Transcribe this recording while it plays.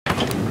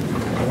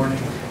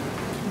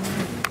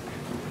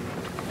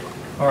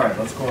All right,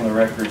 let's go on the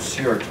record.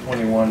 CR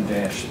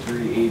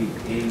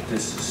 21-388.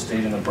 This is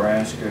State of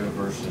Nebraska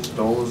versus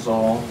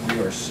Dolezal. We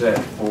are set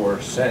for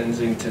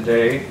sentencing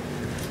today.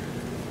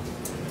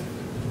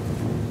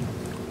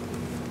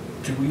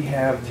 Do we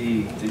have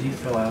the, did he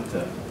fill out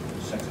the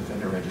sex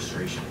offender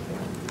registration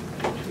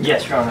form?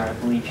 Yes, Your Honor, I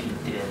believe he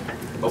did.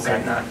 Was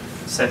Okay. that not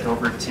sent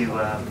over to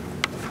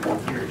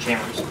your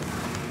chambers?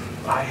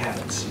 I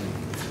haven't seen it.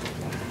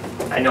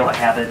 I know I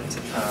have it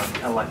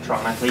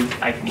electronically.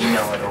 I can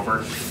email it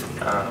over.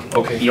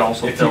 Okay. He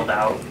also filled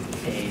out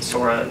a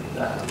SORA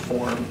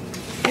form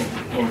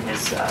in his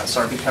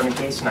Sarpy County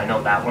case, and I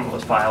know that one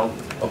was filed.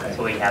 Okay.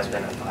 So he has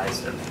been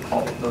advised of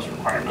all of those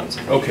requirements.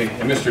 Okay,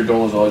 and Mr.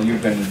 Dolezal,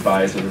 you've been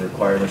advised of the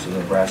requirements of the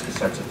Nebraska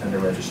Sex Offender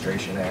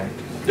Registration Act,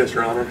 Yes,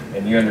 Your Honor.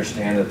 and you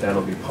understand that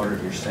that'll be part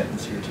of your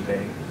sentence here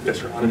today?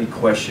 Yes, Your Honor. Any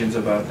questions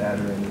about that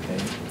or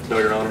anything? No,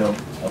 Your Honor. No?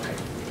 Okay.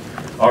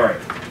 All right.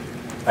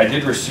 I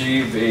did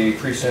receive a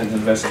pre-sentence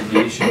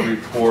investigation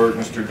report.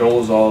 Mr.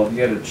 Dolezal, have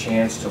you had a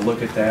chance to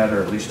look at that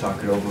or at least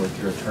talk it over with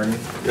your attorney?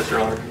 Yes,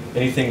 Your Honor.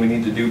 Anything we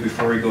need to do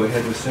before we go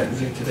ahead with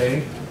sentencing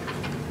today?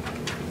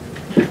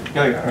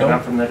 No, Your Honor, No?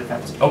 not from the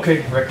defense.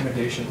 Okay,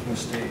 recommendation from the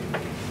state.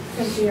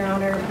 Thank you, Your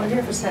Honor. We're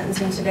here for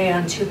sentencing today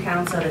on 2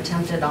 counts of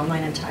attempted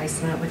online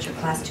enticement, which are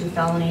Class 2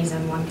 felonies,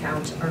 and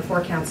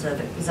 4 counts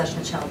of possession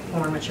of child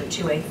porn, which are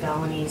 2A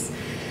felonies.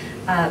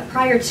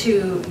 Prior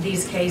to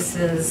these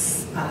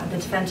cases, the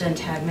defendant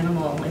had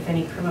minimal, if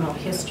any, criminal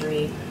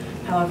history.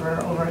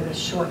 However, over the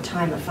short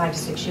time of 5 to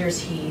 6 years,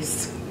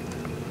 he's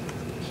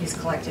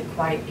collected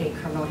quite a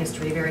criminal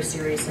history, very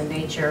serious in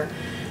nature.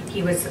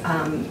 He was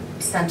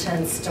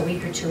sentenced a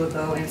week or 2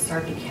 ago in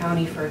Sarpy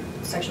County for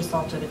sexual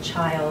assault of a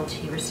child.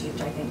 He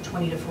received, I think,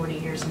 20 to 40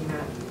 years in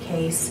that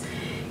case.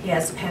 He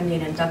has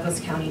pending in Douglas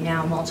County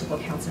now multiple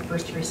counts of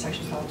first-degree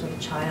sexual assault of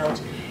a child,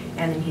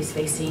 and then he's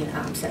facing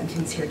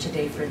sentencing here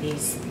today for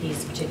these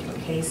particular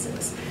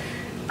cases.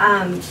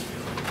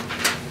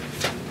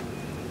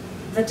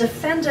 The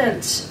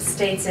defendant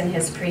states in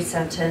his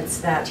pre-sentence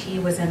that he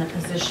was in a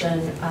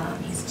position,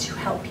 he's to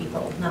help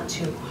people, not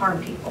to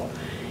harm people,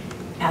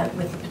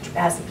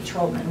 as a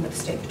patrolman with the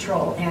State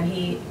Patrol, and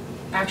he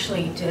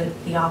actually did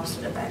the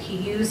opposite of that. He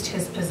used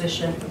his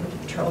position with the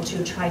patrol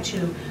to try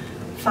to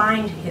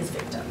find his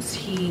victims.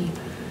 He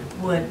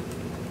would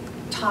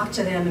talk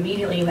to them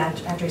immediately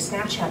after he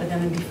Snapchatted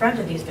them and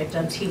befriended these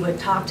victims. He would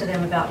talk to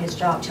them about his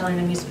job, telling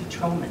them he's a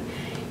patrolman.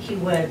 He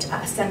would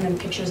send them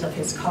pictures of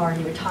his car, and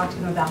he would talk to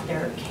them about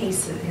their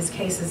cases,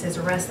 his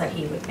arrests that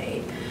he would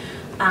make.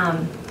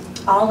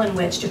 All in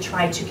which to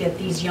try to get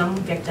these young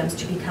victims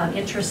to become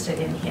interested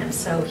in him.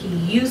 So he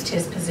used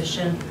his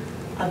position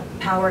of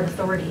power and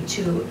authority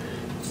to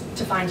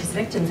find his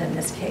victims in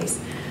this case.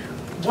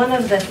 One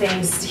of the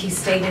things he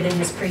stated in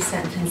his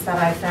pre-sentence that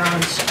I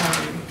found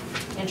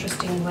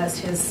interesting was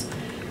his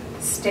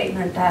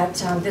statement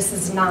that this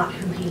is not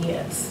who he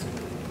is.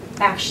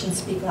 Actions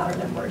speak louder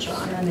than words, Your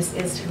Honor, and this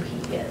is who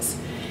he is.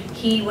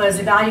 He was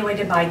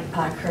evaluated by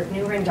Dr. Kurt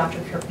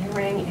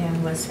Newring,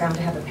 and was found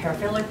to have a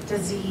paraphilic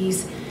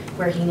disease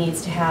where he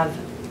needs to have,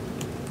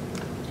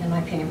 in my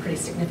opinion, pretty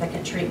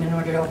significant treatment in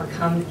order to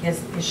overcome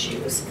his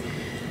issues.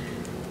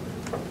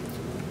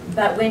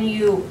 But when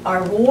you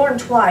are warned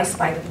twice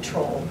by the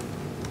patrol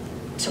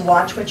to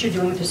watch what you're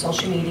doing with your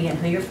social media and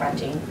who you're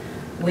friending,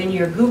 when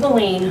you're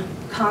Googling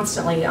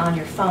constantly on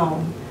your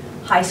phone,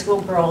 high school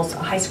girls,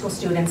 high school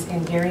students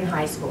in Gearing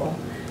High School,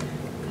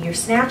 you're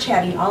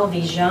Snapchatting all of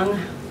these young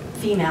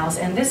females,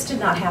 and this did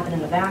not happen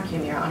in a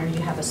vacuum, Your Honor. You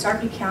have a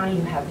Sarpy County,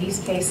 you have these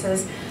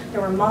cases.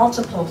 There were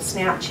multiple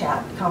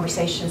Snapchat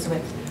conversations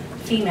with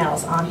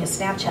females on his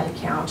Snapchat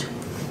account.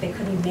 They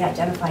couldn't even be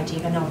identified to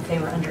even know if they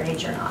were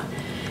underage or not.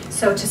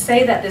 So to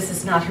say that this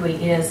is not who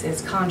he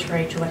is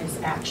contrary to what his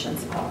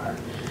actions are.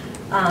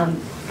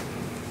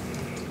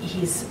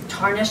 He's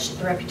tarnished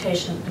the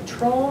reputation of the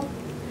patrol.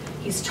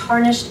 He's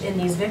tarnished in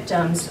these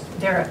victims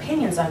their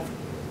opinions of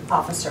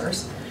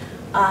officers.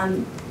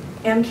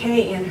 MK,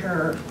 in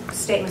her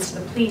statements to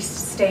the police,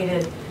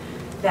 stated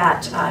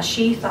that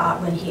she thought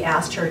when he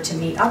asked her to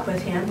meet up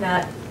with him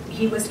that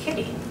he was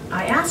kidding.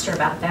 I asked her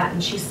about that,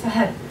 and she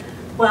said,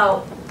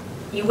 well,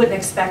 you wouldn't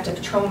expect a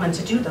patrolman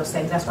to do those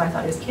things. That's why I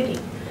thought he was kidding.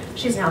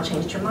 She's now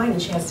changed her mind,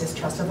 and she has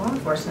distrust of law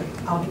enforcement,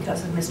 all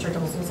because of Mr.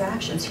 Dolezal's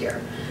actions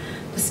here.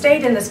 The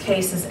state in this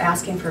case is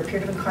asking for a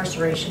period of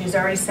incarceration. He's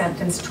already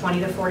sentenced 20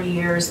 to 40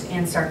 years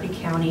in Sarpy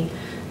County.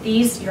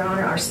 These, Your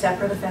Honor, are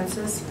separate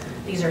offenses.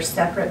 These are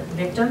separate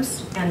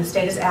victims, and the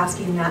state is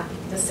asking that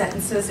the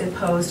sentences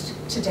imposed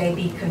today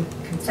be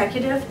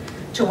consecutive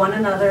to one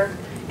another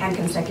and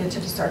consecutive to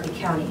the Sarpy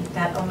County.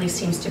 That only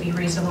seems to be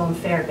reasonable and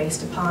fair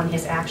based upon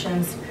his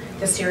actions,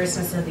 the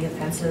seriousness of the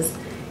offenses,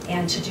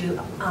 and to do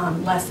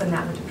less than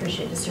that would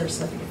depreciate the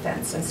seriousness of the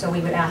offense. And so we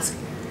would ask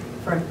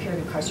for a period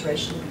of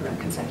incarceration to be run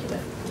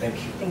consecutive. Thank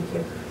you. Thank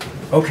you.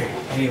 Okay,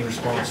 any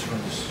response from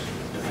this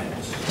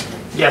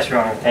defense? Yes, Your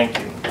Honor, thank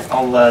you.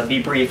 I'll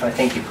be brief. I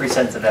think the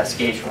pre-sentence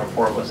investigation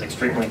report was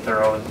extremely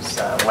thorough. It was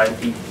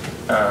lengthy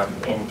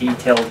and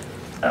detailed,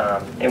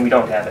 and we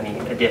don't have any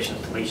additions,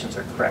 deletions,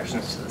 or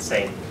corrections to the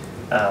same.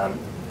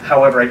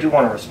 However, I do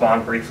want to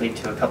respond briefly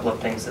to a couple of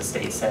things the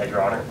state said,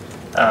 Your Honor.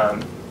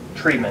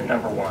 Treatment,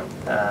 number one.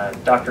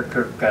 Dr.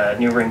 Kirk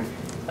Newring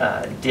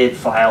did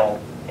file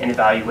an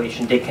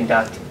evaluation, did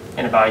conduct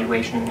an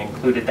evaluation, and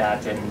included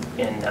that in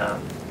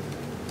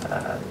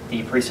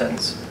the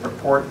pre-sentence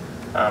report.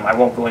 I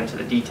won't go into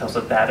the details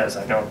of that, as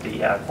I know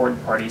the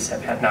court parties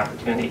have had an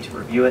opportunity to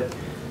review it.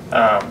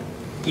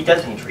 He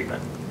does need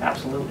treatment,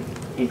 absolutely.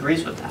 He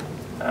agrees with that.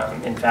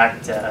 In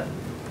fact, at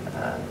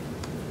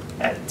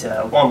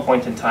one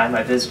point in time,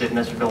 I visited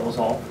Mr.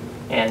 Dolezal,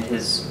 and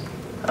his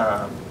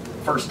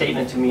first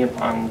statement to me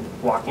upon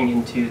walking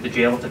into the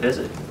jail to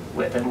visit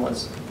with him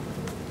was,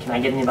 "Can I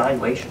get an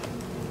evaluation?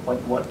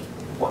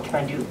 What can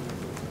I do?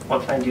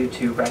 What can I do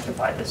to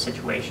rectify this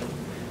situation?"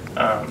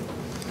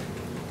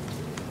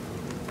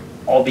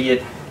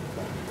 Albeit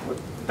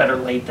better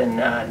late than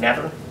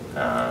never.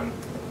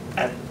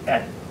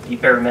 At the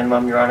bare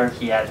minimum, Your Honor,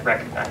 he has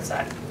recognized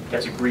that. He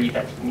does agree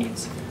that he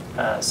needs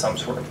some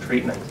sort of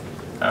treatment.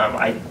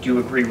 I do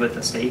agree with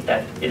the state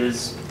that it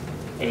is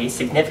a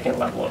significant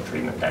level of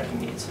treatment that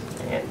he needs,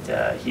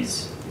 and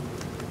he's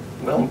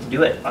willing to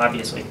do it,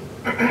 obviously.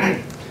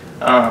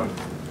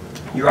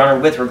 Your Honor,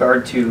 with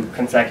regard to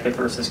consecutive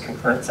versus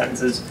concurrent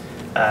sentences,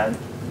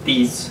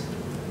 these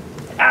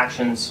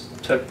actions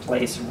took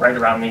place right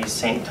around the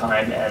same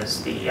time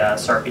as the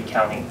Sarpy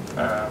County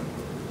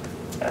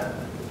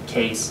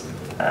case.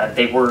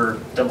 They were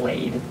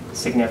delayed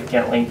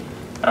significantly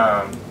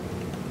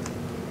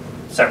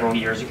several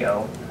years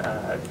ago.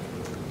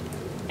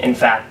 In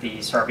fact,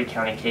 the Sarpy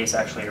County case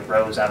actually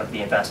arose out of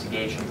the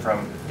investigation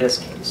from this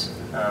case.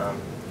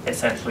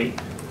 Essentially,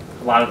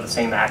 a lot of the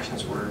same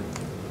actions were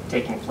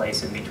taking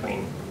place in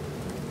between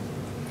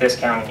this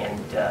county and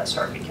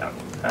Sarpy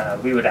County.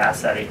 We would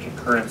ask that a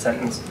concurrent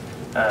sentence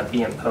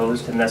be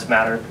imposed in this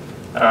matter.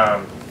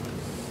 Your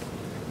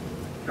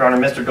Honor,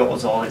 Mr.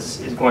 Dolezal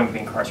is going to be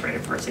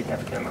incarcerated for a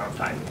significant amount of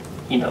time.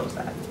 He knows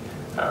that.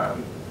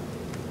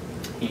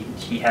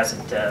 He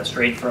hasn't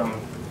strayed from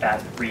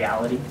that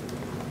reality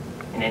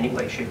in any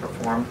way, shape, or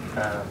form.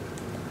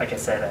 Like I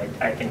said,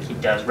 I think he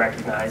does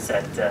recognize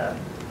that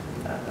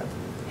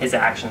his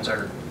actions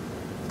are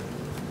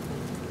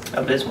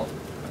abysmal,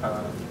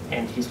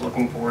 and he's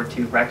looking forward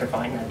to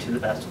rectifying that to the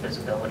best of his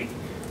ability.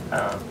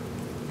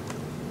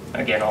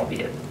 Again,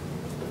 albeit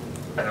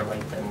better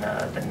late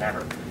than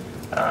never.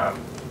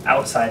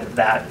 Outside of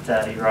that,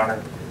 Your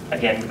Honor,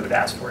 again, we would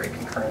ask for a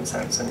concurrent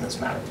sentence in this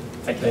matter.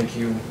 Thank you. Thank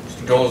you.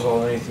 Mr.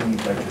 Dolezal, anything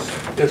you'd like to say?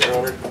 Yes, Your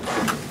Honor.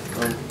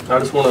 I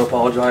just want to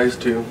apologize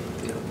to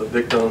the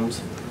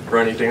victims for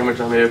any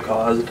damage I may have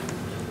caused,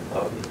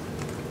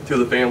 to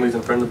the families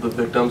and friends of the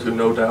victims who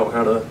no doubt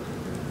had to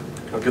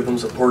give them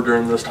support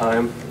during this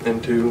time,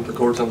 and to the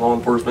courts and law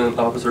enforcement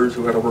officers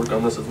who had to work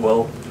on this as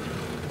well.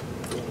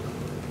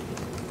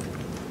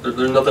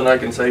 There's nothing I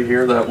can say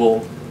here that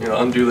will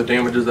undo the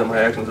damages that my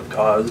actions have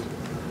caused.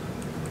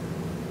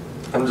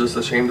 I'm just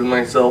ashamed of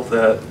myself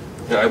that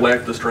I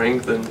lacked the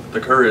strength and the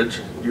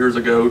courage years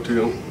ago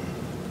to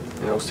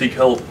seek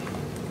help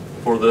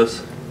for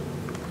this.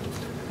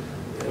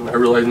 And I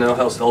realize now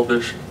how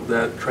selfish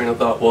that train of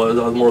thought was.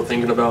 I was more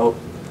thinking about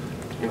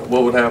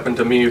what would happen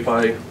to me if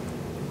I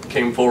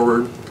came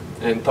forward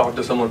and talked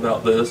to someone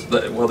about this,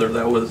 that whether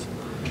that was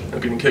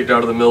getting kicked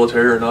out of the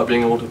military or not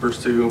being able to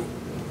pursue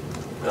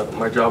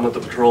my job with the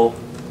patrol.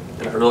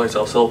 And I realized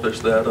how selfish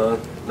that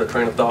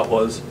train of thought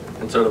was,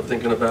 instead of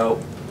thinking about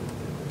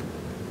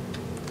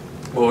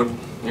what would,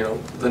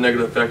 the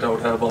negative effect I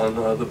would have on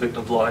the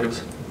victims'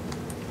 lives.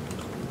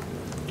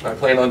 I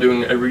plan on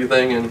doing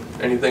everything and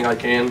anything I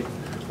can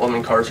while I'm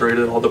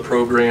incarcerated, all the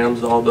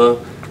programs, all the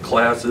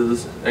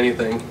classes,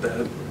 anything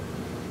that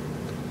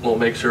will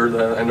make sure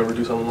that I never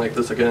do something like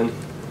this again.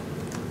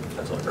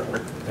 That's all, Your Honor.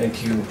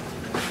 Thank you.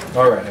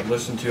 All right, I've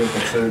listened to and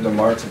considered the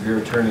remarks of your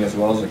attorney as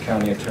well as the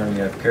county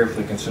attorney. I've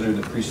carefully considered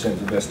the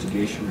pre-sentence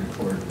investigation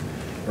report.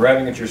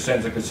 Arriving at your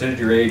sentence, I've considered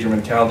your age, your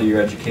mentality,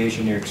 your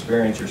education, your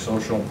experience, your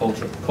social and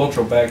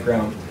cultural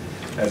background,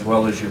 as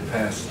well as your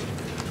past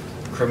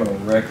criminal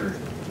record.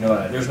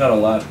 There's not a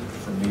lot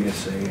for me to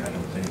say, I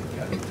don't think.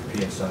 I think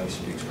the PSI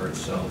speaks for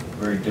itself.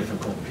 Very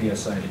difficult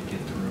PSI to get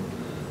through.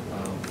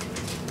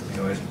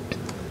 As the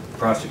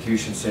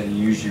prosecution said, you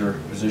used your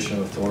position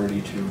of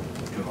authority to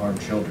harm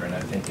children. I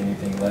think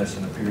anything less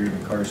than a period of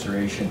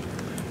incarceration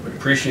would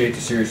appreciate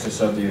the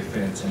seriousness of the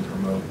offense and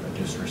promote a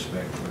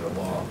disrespect for the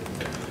law.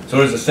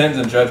 So it is the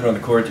sentence and judgment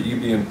of the court that you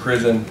be in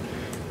prison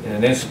in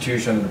an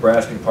institution of the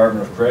Nebraska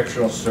Department of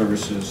Correctional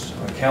Services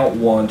on count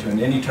 1 to an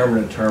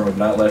indeterminate term of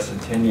not less than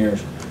 10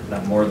 years,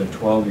 not more than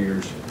 12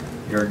 years.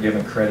 You are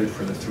given credit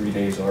for the 3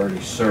 days already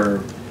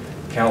served.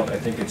 Count, I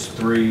think it's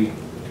 3.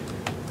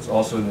 It's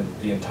also in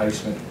the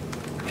enticement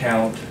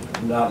count,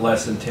 not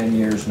less than 10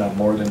 years, not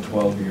more than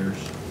 12 years.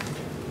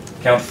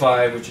 Count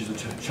 5, which is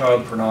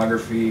child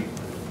pornography,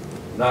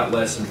 not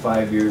less than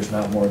 5 years,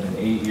 not more than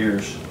 8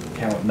 years.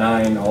 Count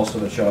 9, also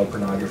the child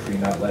pornography,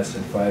 not less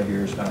than 5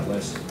 years, not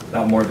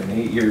more than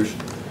 8 years.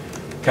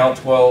 Count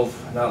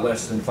 12, not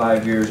less than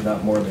 5 years,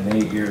 not more than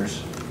 8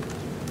 years.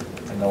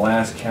 And the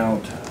last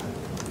count,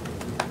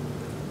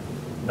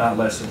 not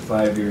less than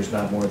 5 years,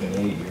 not more than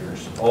 8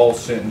 years. All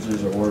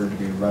sentences are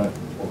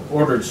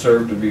ordered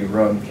served to be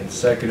run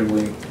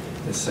consecutively.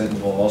 This sentence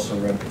will also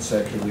run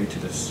consecutively to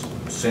the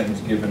sentence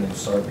given in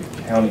Sarpy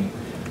County.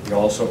 You're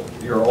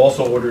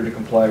also ordered to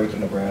comply with the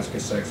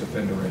Nebraska Sex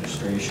Offender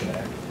Registration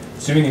Act.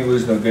 Assuming you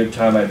lose no good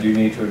time, I do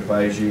need to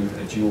advise you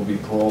that you will be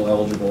parole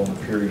eligible in a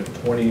period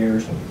of 20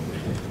 years.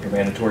 Your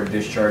mandatory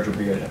discharge will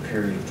be in a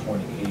period of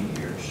 28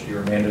 years. You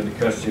are remanded to the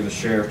custody of the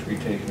sheriff to be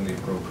taken to the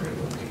appropriate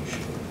location.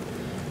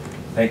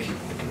 Thank you.